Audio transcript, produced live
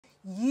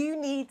you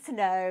need to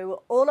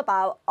know all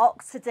about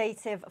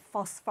oxidative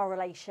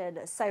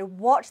phosphorylation. So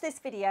watch this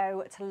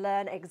video to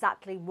learn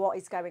exactly what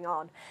is going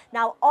on.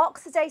 Now,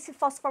 oxidative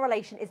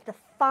phosphorylation is the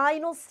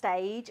final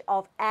stage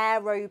of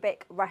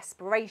aerobic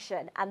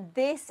respiration, and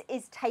this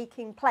is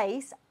taking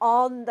place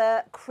on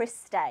the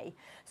cristae,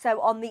 so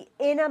on the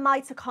inner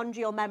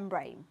mitochondrial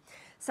membrane.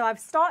 So I've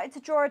started to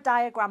draw a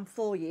diagram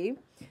for you.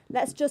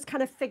 Let's just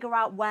kind of figure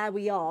out where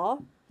we are.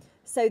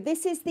 So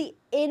this is the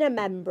inner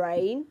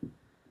membrane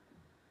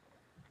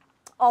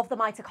of the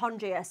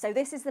mitochondria. So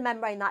this is the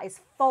membrane that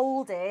is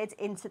folded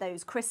into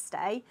those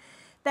cristae.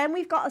 Then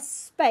we've got a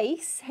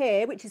space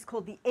here, which is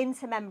called the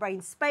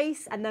intermembrane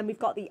space, and then we've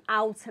got the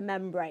outer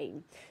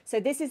membrane. So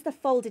this is the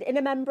folded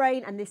inner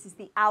membrane, and this is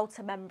the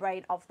outer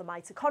membrane of the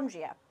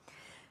mitochondria.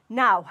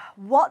 Now,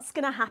 what's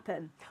going to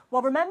happen?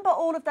 Well, remember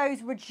all of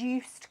those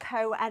reduced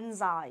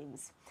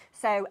coenzymes.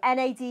 So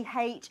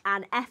NADH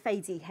and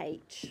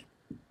FADH.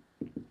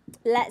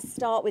 Let's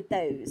start with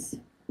those.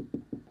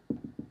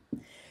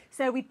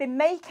 So we've been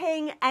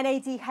making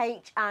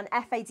NADH and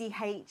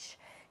FADH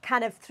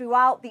kind of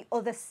throughout the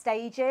other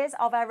stages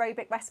of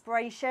aerobic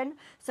respiration.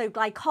 So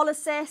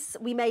glycolysis,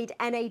 we made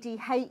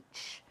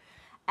NADH.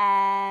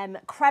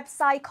 Krebs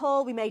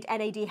cycle, we made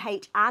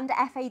NADH and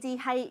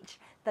FADH.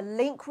 The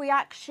link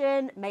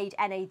reaction made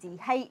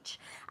NADH.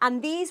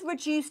 And these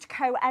reduced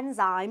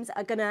coenzymes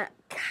are going to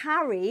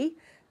carry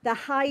the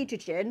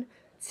hydrogen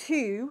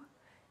to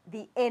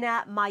the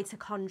inner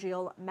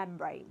mitochondrial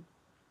membrane.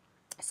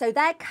 So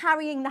they're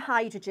carrying the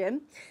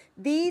hydrogen.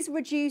 These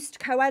reduced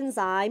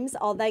coenzymes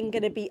are then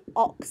going to be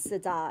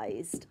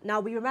oxidized. Now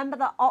we remember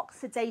that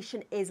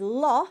oxidation is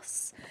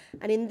loss,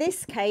 and in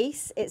this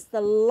case, it's the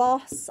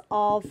loss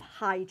of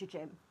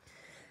hydrogen.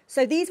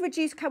 So these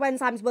reduced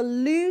coenzymes will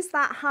lose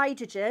that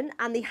hydrogen,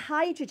 and the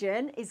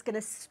hydrogen is going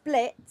to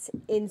split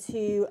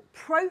into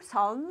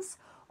protons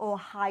or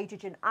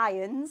hydrogen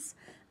ions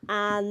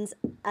and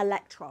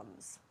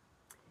electrons.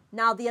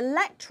 Now the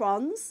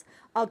electrons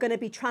are going to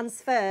be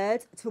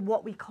transferred to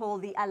what we call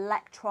the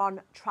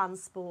electron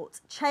transport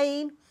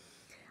chain,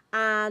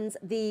 and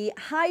the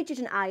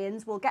hydrogen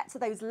ions, we'll get to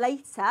those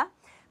later,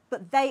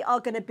 but they are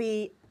going to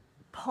be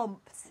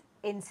pumped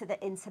into the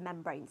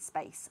intermembrane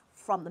space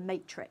from the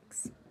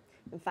matrix.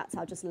 In fact,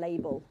 I'll just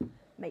label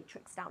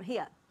matrix down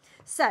here.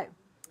 So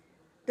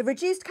the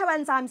reduced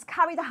coenzymes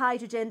carry the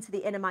hydrogen to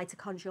the inner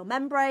mitochondrial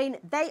membrane.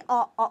 They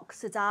are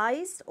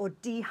oxidized or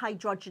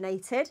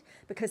dehydrogenated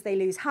because they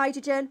lose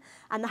hydrogen,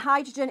 and the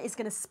hydrogen is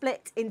going to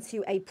split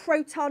into a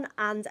proton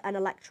and an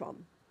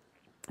electron.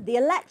 The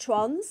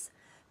electrons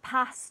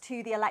pass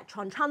to the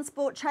electron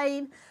transport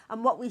chain,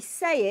 and what we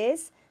say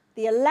is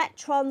the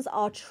electrons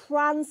are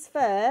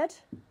transferred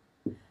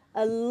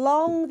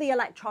along the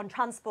electron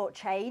transport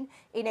chain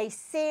in a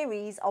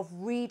series of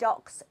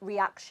redox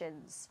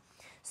reactions.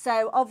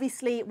 So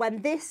obviously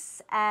when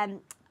this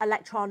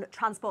electron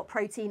transport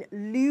protein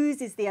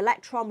loses the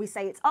electron, we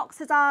say it's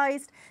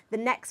oxidized. The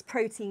next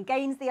protein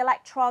gains the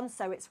electron,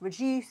 so it's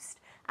reduced,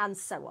 and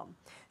so on.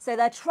 So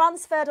they're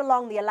transferred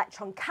along the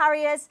electron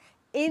carriers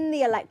in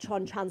the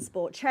electron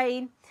transport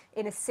chain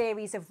in a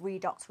series of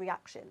redox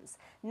reactions.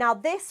 Now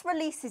this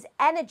releases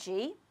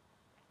energy,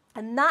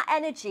 and that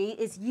energy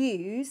is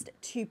used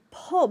to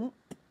pump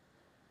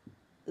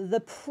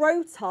the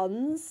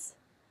protons,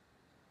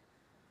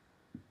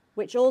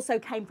 which also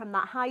came from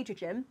that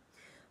hydrogen,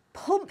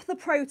 pump the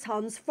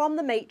protons from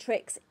the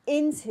matrix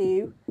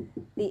into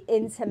the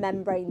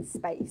intermembrane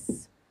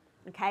space.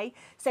 Okay,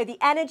 so the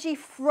energy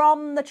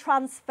from the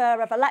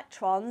transfer of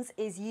electrons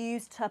is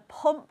used to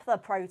pump the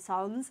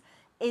protons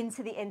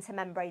into the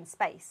intermembrane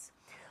space.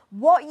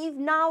 What you've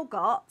now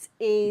got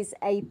is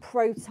a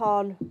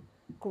proton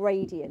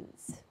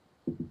gradient,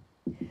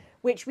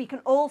 which we can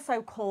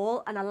also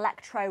call an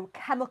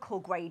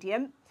electrochemical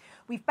gradient.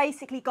 We've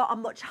basically got a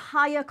much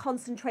higher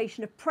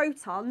concentration of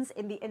protons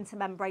in the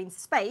intermembrane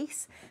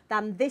space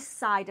than this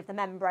side of the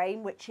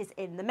membrane, which is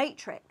in the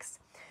matrix.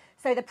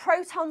 So the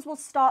protons will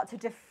start to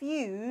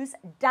diffuse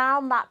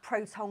down that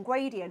proton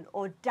gradient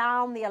or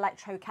down the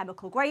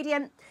electrochemical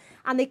gradient,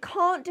 and they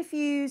can't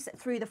diffuse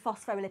through the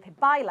phospholipid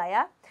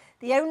bilayer.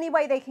 The only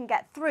way they can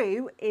get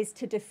through is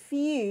to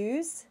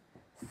diffuse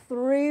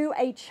through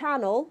a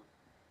channel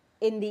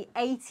in the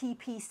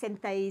ATP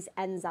synthase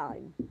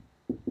enzyme.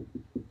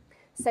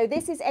 So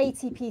this is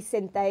ATP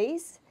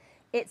synthase.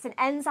 It's an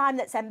enzyme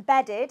that's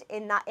embedded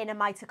in that inner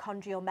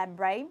mitochondrial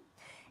membrane.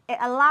 It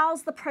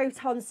allows the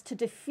protons to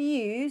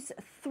diffuse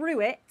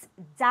through it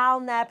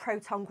down their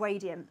proton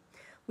gradient.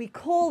 We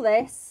call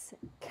this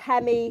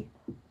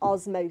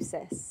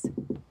chemiosmosis.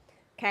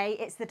 Okay,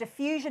 it's the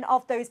diffusion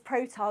of those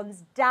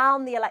protons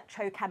down the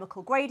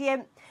electrochemical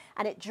gradient,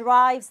 and it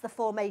drives the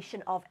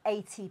formation of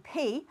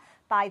ATP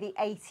by the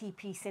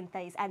ATP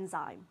synthase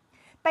enzyme.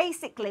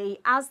 Basically,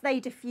 as they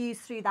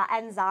diffuse through that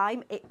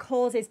enzyme, it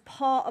causes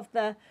part of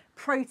the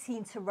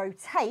protein to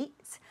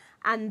rotate,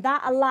 and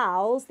that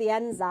allows the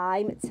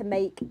enzyme to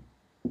make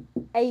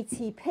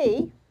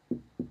ATP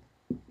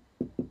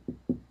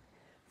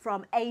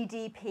from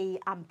ADP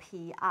and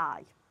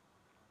PI.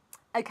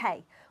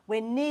 Okay,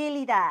 We're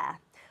nearly there.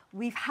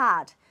 We've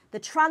had the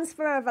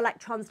transfer of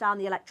electrons down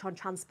the electron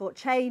transport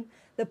chain,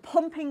 the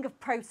pumping of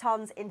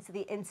protons into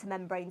the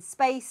intermembrane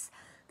space,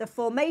 the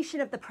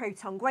formation of the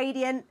proton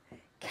gradient,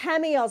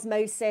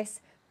 chemiosmosis,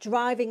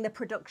 driving the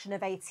production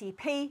of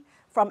ATP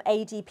from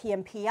ADP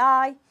and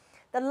PI.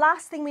 The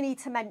last thing we need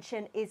to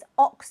mention is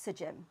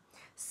oxygen.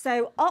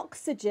 So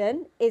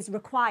oxygen is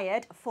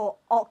required for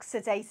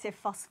oxidative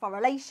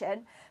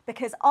phosphorylation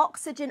because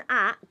oxygen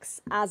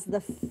acts as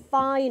the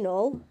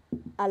final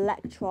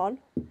electron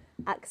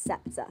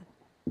acceptor,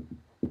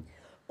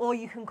 or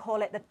you can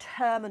call it the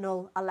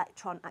terminal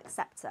electron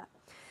acceptor.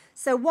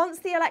 So once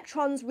the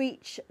electrons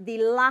reach the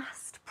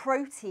last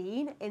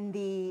protein in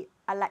the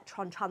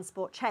electron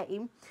transport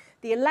chain,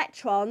 the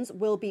electrons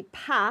will be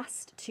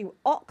passed to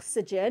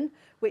oxygen,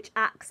 which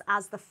acts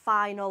as the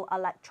final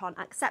electron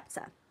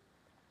acceptor.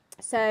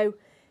 So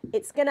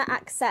it's going to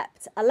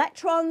accept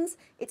electrons.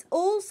 It's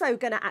also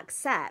going to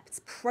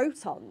accept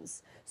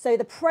protons. So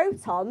the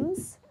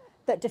protons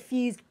that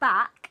diffused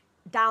back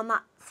down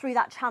through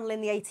that channel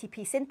in the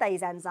ATP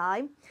synthase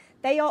enzyme,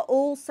 they are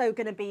also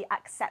going to be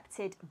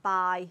accepted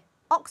by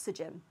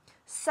oxygen.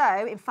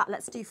 So in fact,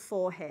 let's do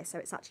 4 here, so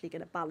it's actually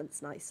going to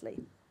balance nicely.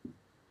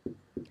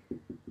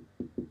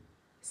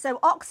 So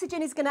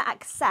oxygen is going to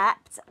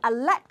accept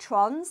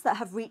electrons that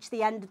have reached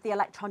the end of the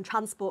electron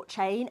transport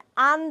chain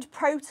and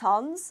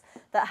protons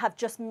that have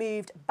just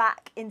moved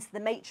back into the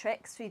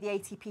matrix through the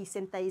ATP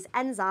synthase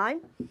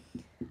enzyme.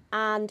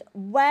 And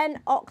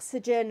when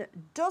oxygen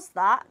does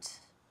that,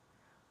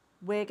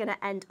 we're going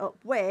to end up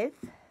with,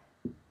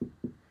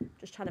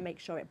 just trying to make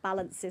sure it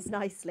balances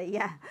nicely,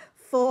 yeah,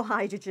 4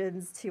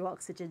 hydrogens, 2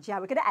 oxygens. Yeah,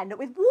 we're going to end up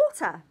with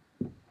water.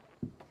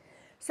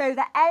 So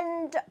the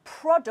end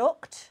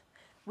product,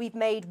 we've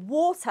made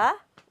water.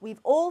 We've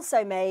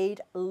also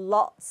made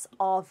lots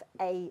of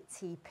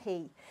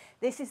ATP.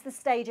 This is the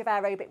stage of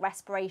aerobic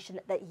respiration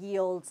that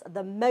yields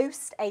the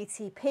most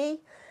ATP,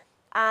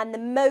 and the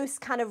most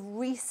kind of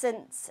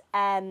recent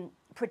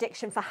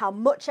prediction for how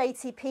much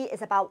ATP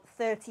is about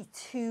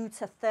 32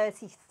 to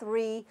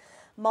 33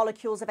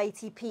 molecules of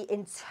ATP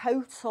in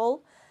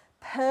total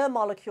per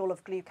molecule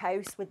of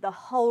glucose with the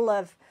whole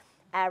of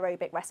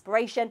aerobic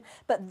respiration.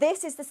 But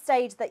this is the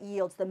stage that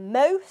yields the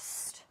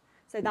most,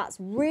 so that's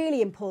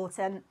really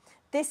important.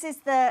 This is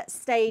the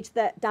stage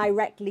that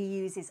directly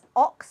uses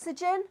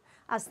oxygen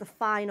as the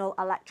final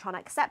electron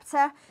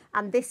acceptor,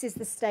 and this is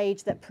the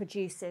stage that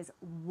produces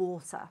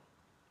water.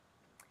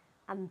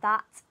 And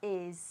that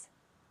is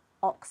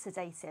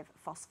oxidative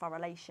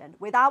phosphorylation.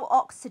 Without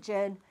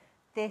oxygen,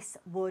 this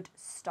would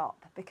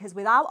stop, because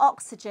without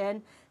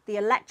oxygen, the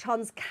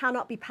electrons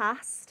cannot be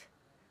passed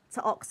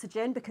to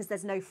oxygen because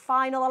there's no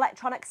final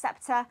electron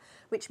acceptor,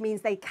 which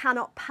means they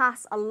cannot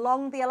pass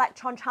along the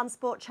electron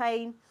transport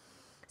chain.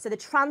 So the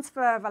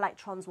transfer of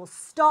electrons will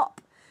stop,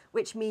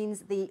 which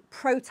means the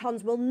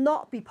protons will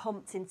not be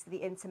pumped into the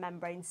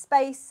intermembrane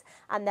space,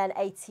 and then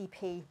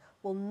ATP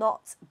will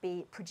not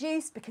be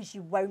produced because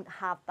you won't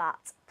have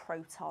that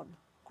proton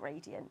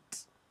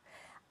gradient.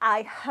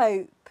 I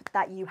hope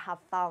that you have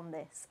found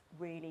this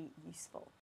really useful.